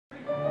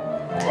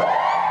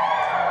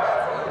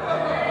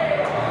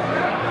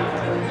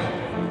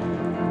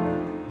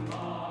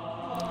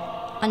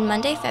On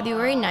Monday,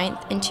 February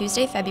 9th and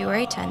Tuesday,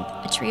 February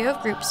 10th, a trio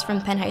of groups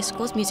from Penn High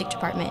School's music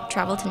department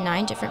traveled to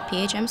 9 different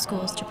PHM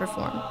schools to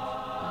perform.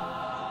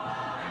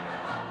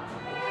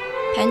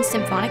 Penn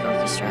Symphonic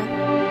Orchestra,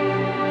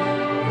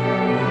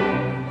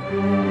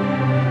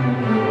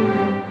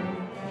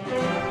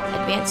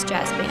 Advanced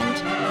Jazz Band,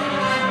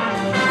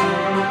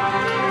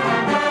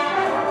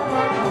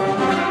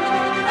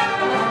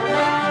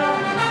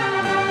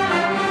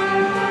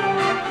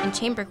 and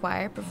Chamber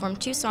Choir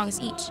performed 2 songs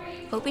each,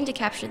 hoping to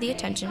capture the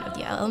attention of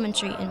the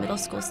elementary and middle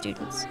school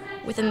students.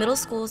 With the middle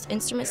school's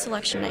instrument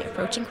selection night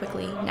approaching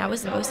quickly, now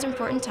is the most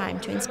important time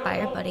to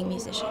inspire budding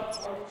musicians.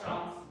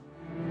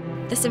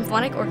 The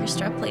Symphonic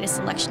Orchestra played a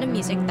selection of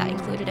music that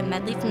included a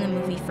medley from the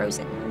movie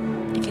Frozen.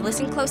 If you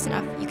listen close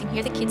enough, you can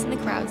hear the kids in the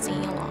crowd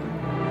singing along.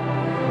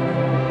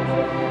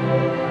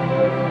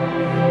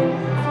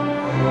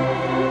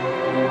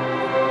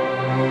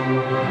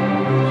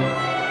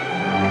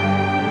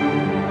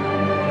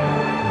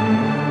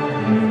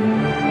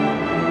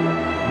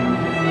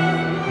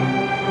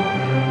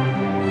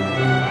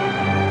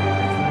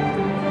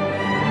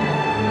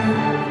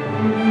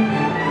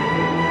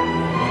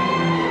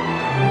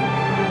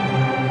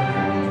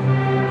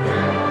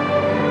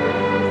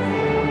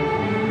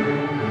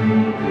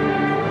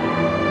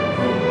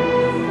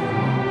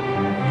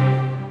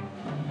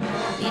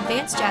 The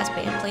Advanced Jazz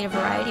Band played a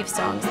variety of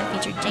songs that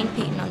featured Jane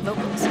Payton on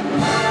vocals.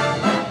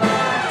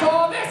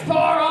 For this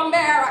poor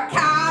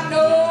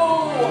Americano,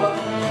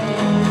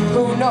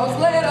 who knows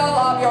little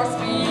of your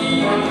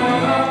speech.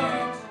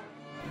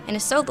 And a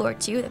solo or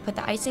two that put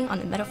the icing on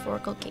the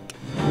metaphorical cake.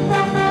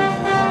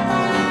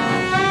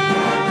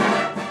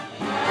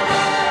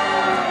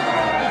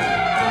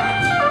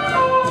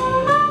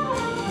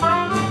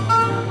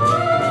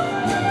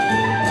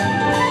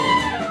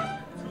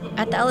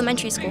 At the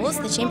elementary schools,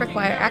 the chamber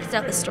choir acted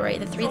out the story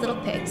The Three Little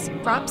Pigs,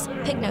 props,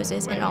 pig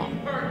noses, and all.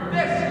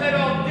 This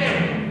little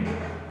pig,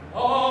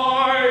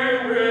 I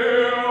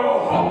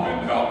will hop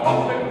and down,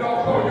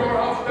 blow your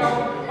house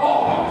down.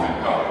 I'll hop and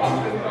down,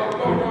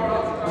 blow your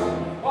house down.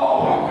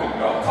 I'll hop and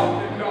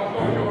down,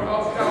 blow your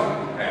house down.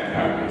 And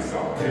have me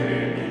some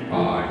piggy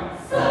pie.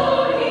 So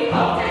he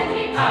hopped and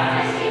he piped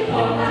and he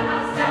pulled the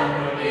house down.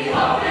 He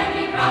hopped and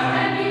he dropped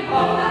and he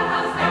pulled the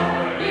house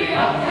down. He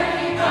hopped and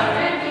he dropped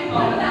and he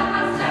pulled the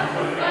house down.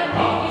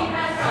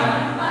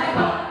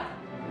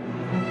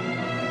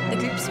 The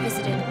groups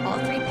visited all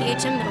 3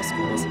 PHM middle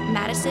schools: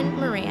 Madison,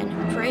 Moran,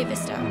 Prairie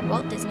Vista,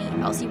 Walt Disney,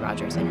 Elsie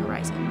Rogers, and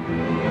Horizon.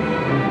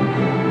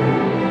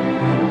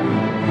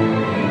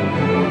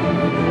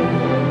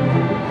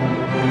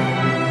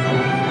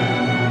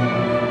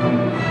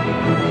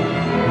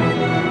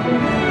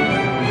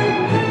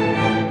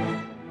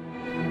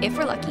 If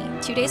we're lucky,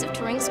 2 days of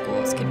touring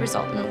schools could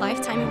result in a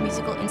lifetime of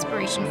musical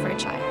inspiration for a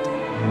child.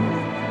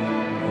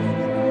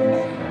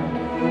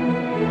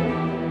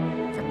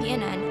 For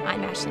PNN,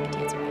 I'm Ashley Katana.